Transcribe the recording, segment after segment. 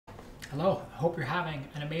Hello, I hope you're having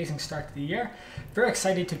an amazing start to the year. Very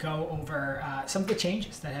excited to go over some of the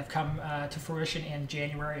changes that have come to fruition in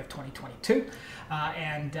January of 2022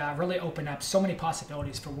 and really open up so many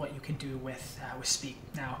possibilities for what you can do with Speak.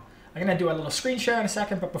 Now, I'm going to do a little screen share in a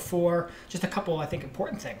second, but before, just a couple, I think,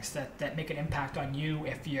 important things that make an impact on you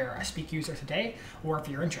if you're a Speak user today or if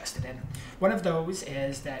you're interested in. One of those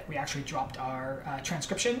is that we actually dropped our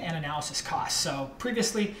transcription and analysis costs. So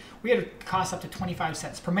previously, we had a cost up to 25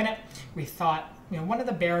 cents per minute. We thought, one of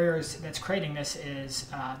the barriers that's creating this is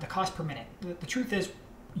the cost per minute. The truth is,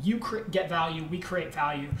 you get value, we create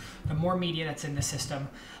value. The more media that's in the system,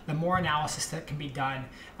 the more analysis that can be done,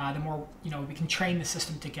 the more we can train the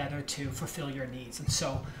system together to fulfill your needs. And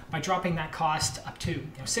so by dropping that cost up to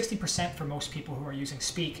 60% for most people who are using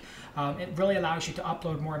Speak, it really allows you to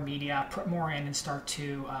upload more media, put more in, and start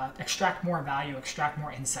to extract more value, extract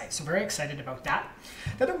more insight. So very excited about that.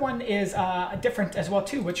 The other one is different as well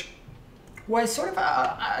too, which was sort of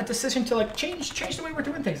a decision to change the way we're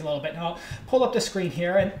doing things a little bit. And I'll pull up the screen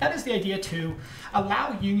here, and that is the idea to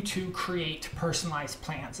allow you to create personalized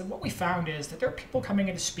plans. And what we found is that there are people coming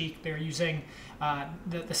in to Speak, they're using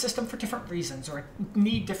the system for different reasons or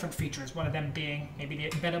need different features, one of them being maybe the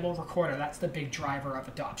embeddable recorder. That's the big driver of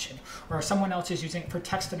adoption. Or someone else is using it for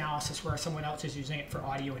text analysis, where someone else is using it for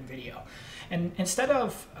audio and video. And instead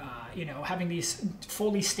of having these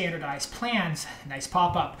fully standardized plans, nice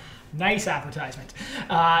pop-up, nice advertisement,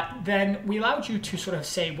 then we allowed you to sort of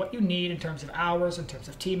say what you need in terms of hours, in terms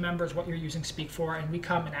of team members, what you're using Speak for, and we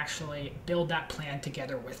come and actually build that plan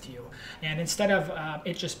together with you. And instead of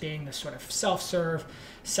it just being this sort of self-serve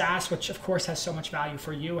SaaS, which of course has so much value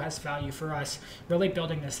for you, has value for us, really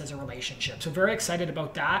building this as a relationship. So very excited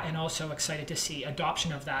about that, and also excited to see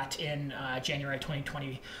adoption of that in January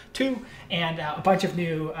 2022, and a bunch of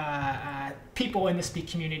new people in the Speak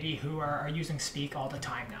community who are using Speak all the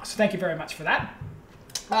time now. So thank you very much for that.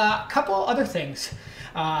 A couple other things.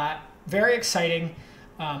 Very exciting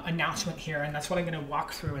announcement here, and that's what I'm going to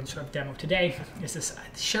walk through and sort of demo today, is this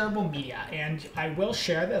shareable media. And I will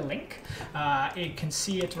share the link. You can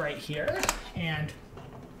see it right here. And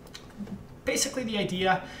basically the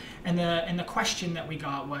idea and the question that we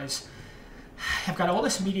got was, I've got all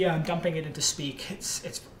this media, I'm dumping it into Speak.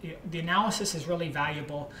 The analysis is really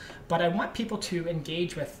valuable, but I want people to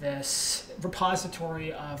engage with this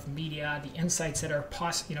repository of media, the insights that are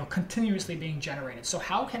continuously being generated. So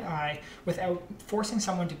how can I, without forcing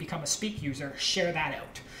someone to become a Speak user, share that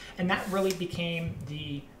out? And that really became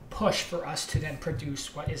the push for us to then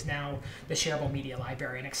produce what is now the Shareable Media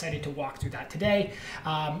Library, and excited to walk through that today.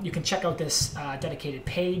 You can check out this dedicated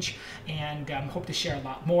page, and hope to share a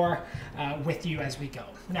lot more with you as we go.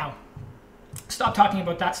 Now, stop talking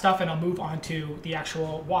about that stuff, and I'll move on to the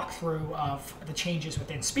actual walkthrough of the changes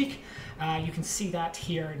within Speak. You can see that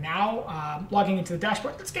here now. Logging into the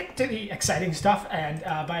dashboard, let's get to the exciting stuff. And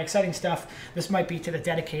by exciting stuff, this might be to the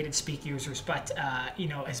dedicated Speak users, but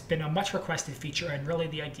it's been a much requested feature, and really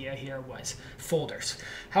the idea here was folders.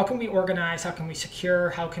 How can we organize? How can we secure?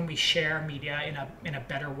 How can we share media in a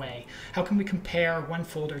better way? How can we compare one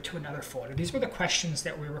folder to another folder? These were the questions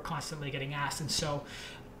that we were constantly getting asked, and so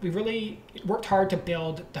we really worked hard to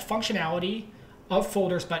build the functionality of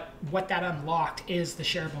folders, but what that unlocked is the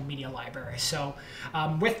Shareable Media Library. So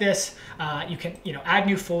with this, you can add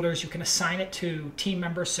new folders, you can assign it to team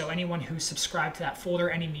members, so anyone who's subscribed to that folder,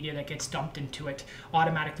 any media that gets dumped into it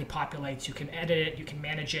automatically populates. You can edit it, you can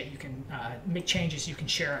manage it, you can make changes, you can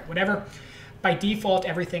share it, whatever. By default,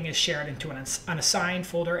 everything is shared into an unassigned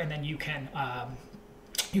folder, and then you can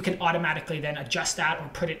automatically then adjust that or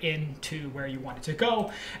put it into where you want it to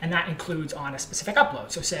go, and that includes on a specific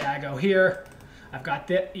upload. So say I go here, I've got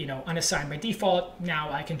the unassigned by default.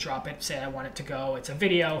 Now I can drop it, say I want it to go, it's a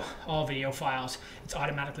video, all video files. It's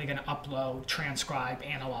automatically going to upload, transcribe,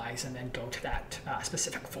 analyze, and then go to that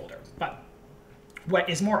specific folder. But what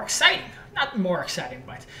is more exciting, not more exciting,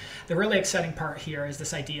 but the really exciting part here is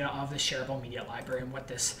this idea of the Shareable Media Library and what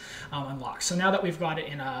this unlocks. So now that we've got it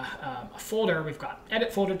in a folder, we've got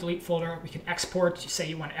edit folder, delete folder, we can export. You say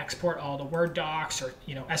you want to export all the Word docs or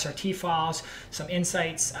SRT files, some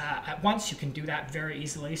insights at once. You can do that very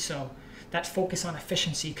easily. So that focus on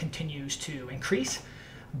efficiency continues to increase.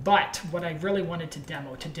 But what I really wanted to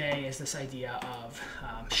demo today is this idea of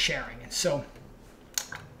sharing. And so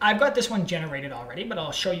I've got this one generated already, but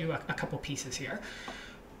I'll show you a couple pieces here.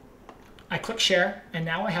 I click share, and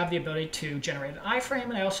now I have the ability to generate an iframe,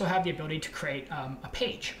 and I also have the ability to create a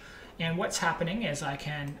page. And what's happening is I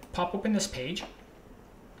can pop open this page.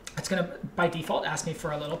 It's going to, by default, ask me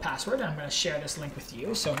for a little password, and I'm going to share this link with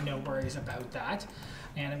you, so no worries about that.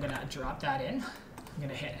 And I'm going to drop that in. I'm going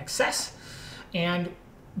to hit access. And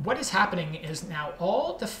what is happening is now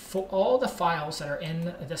all the files that are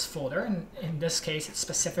in this folder, and in this case it's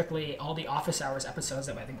specifically all the office hours episodes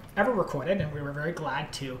that I think we've ever recorded, and we were very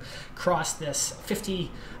glad to cross this 50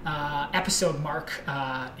 episode mark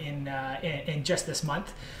in just this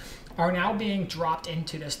month, are now being dropped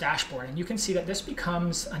into this dashboard. And you can see that this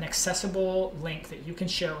becomes an accessible link that you can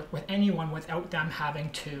share with anyone without them having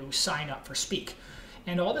to sign up for Speak.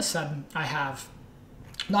 And all of a sudden I have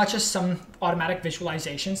not just some automatic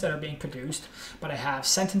visualizations that are being produced, but I have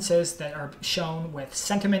sentences that are shown with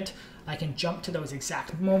sentiment. I can jump to those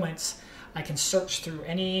exact moments. I can search through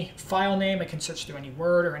any file name. I can search through any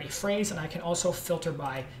word or any phrase, and I can also filter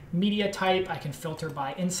by media type. I can filter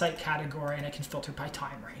by insight category, and I can filter by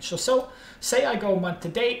time range. So say I go month to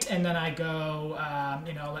date, and then I go,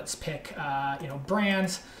 let's pick,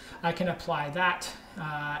 brands. I can apply that,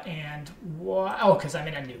 because I'm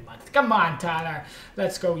in a new month. Come on, Tyler.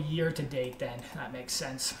 Let's go year to date then. That makes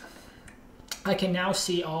sense. I can now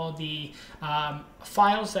see all the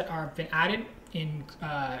files that are been added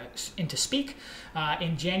into Speak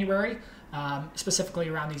in January, specifically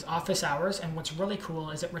around these office hours. And what's really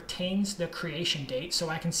cool is it retains the creation date. So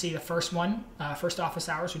I can see the first office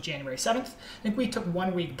hours was January 7th. I think we took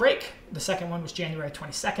 1 week break. The second one was January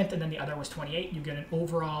 22nd, and then the other was 28th. You get an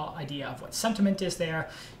overall idea of what sentiment is there.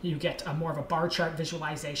 You get more of a bar chart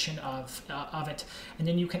visualization of it. And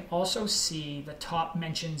then you can also see the top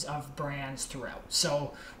mentions of brands throughout.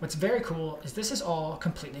 So what's very cool is this is all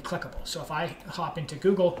completely clickable. So if I hop into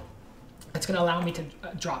Google, it's going to allow me to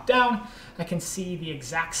drop down. I can see the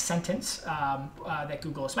exact sentence that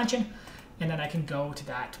Google has mentioned, and then I can go to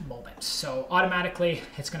that moment. So automatically,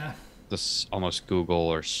 it's going to... This almost Google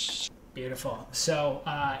or... Beautiful. So,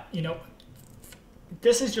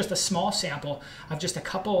 this is just a small sample of just a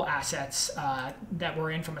couple assets that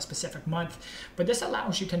were in from a specific month, but this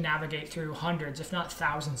allows you to navigate through hundreds, if not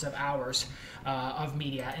thousands of hours of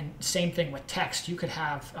media. And same thing with text. You could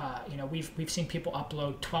have, we've seen people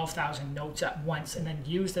upload 12,000 notes at once and then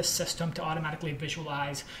use this system to automatically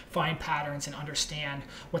visualize, find patterns, and understand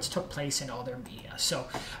what's took place in all their media. So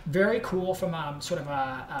very cool from sort of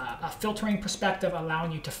a filtering perspective,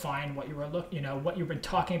 allowing you to find what what you've been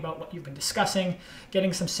talking about, what you've been discussing,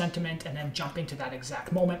 getting some sentiment, and then jumping to that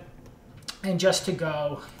exact moment. And just to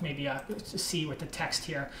go maybe to see with the text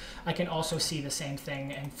here, I can also see the same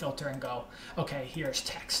thing and filter and go, okay, here's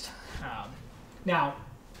text. Now,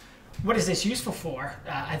 what is this useful for?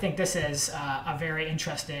 I think this is a very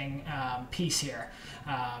interesting piece here,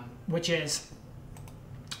 which is,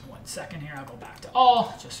 1 second here, I'll go back to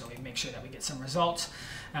all, just so we make sure that we get some results.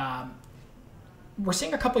 We're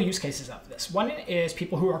seeing a couple use cases of this. One is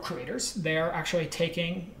people who are creators. They're actually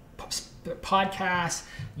taking podcasts,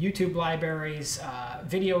 YouTube libraries,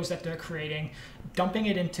 videos that they're creating, dumping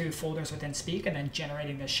it into folders within Speak, and then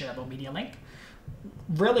generating this shareable media link.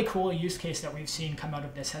 Really cool use case that we've seen come out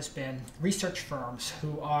of this has been research firms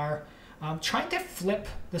who are trying to flip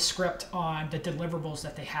the script on the deliverables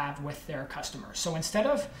that they have with their customers. So instead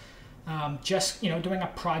of just doing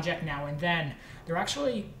a project now and then, they're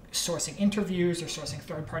actually sourcing interviews, they're sourcing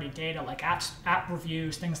third-party data like app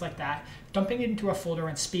reviews, things like that, dumping it into a folder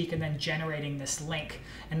in Speak, and then generating this link,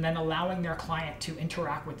 and then allowing their client to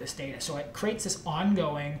interact with this data. So it creates this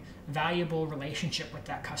ongoing, valuable relationship with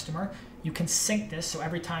that customer. You can sync this, so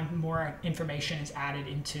every time more information is added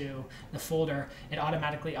into the folder, it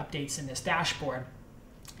automatically updates in this dashboard,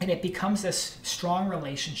 and it becomes this strong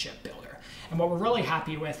relationship builder. And what we're really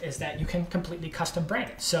happy with is that you can completely custom brand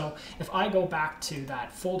it. So if I go back to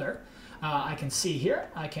that folder, I can see here,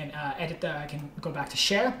 I can edit I can go back to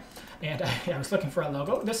share, and I was looking for a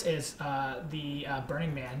logo. This is the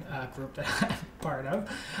Burning Man group that I'm part of.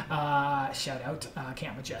 Shout out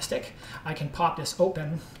Camp Majestic. I can pop this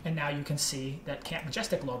open, and now you can see that Camp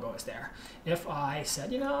Majestic logo is there. If I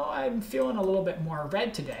said, I'm feeling a little bit more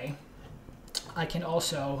red today, I can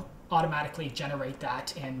also automatically generate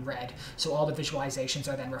that in red. So all the visualizations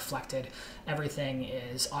are then reflected. Everything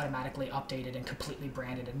is automatically updated and completely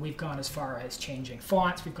branded. And we've gone as far as changing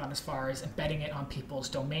fonts. We've gone as far as embedding it on people's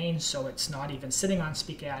domains, so it's not even sitting on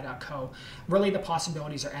speakai.co. Really, the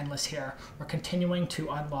possibilities are endless here. We're continuing to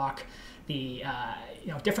unlock the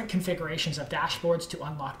different configurations of dashboards to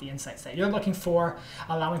unlock the insights that you're looking for,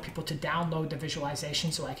 allowing people to download the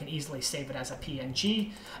visualization so I can easily save it as a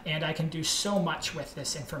PNG, and I can do so much with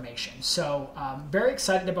this information. So very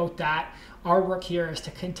excited about that. Our work here is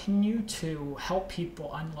to continue to help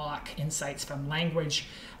people unlock insights from language,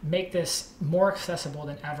 make this more accessible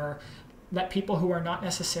than ever, let people who are not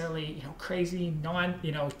necessarily crazy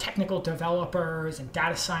technical developers and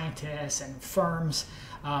data scientists and firms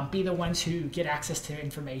be the ones who get access to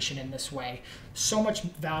information in this way. So much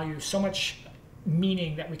value, so much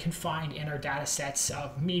meaning that we can find in our data sets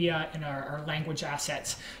of media, in our language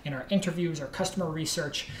assets, in our interviews, our customer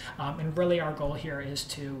research. And really our goal here is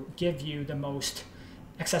to give you the most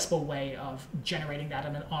accessible way of generating that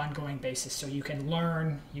on an ongoing basis so you can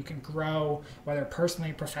learn, you can grow, whether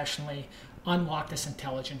personally or professionally, unlock this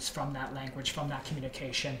intelligence from that language, from that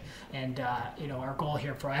communication. And our goal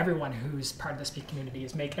here for everyone who's part of the Speak community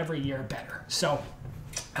is make every year better. So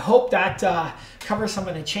I hope that covers some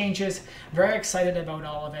of the changes. Very excited about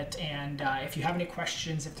all of it. And if you have any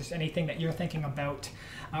questions, if there's anything that you're thinking about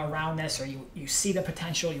around this, or you see the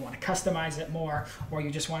potential, you want to customize it more, or you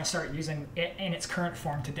just want to start using it in its current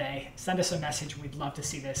form today, send us a message. We'd love to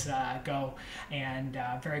see this go. And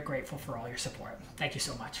very grateful for all your support. Thank you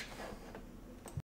so much.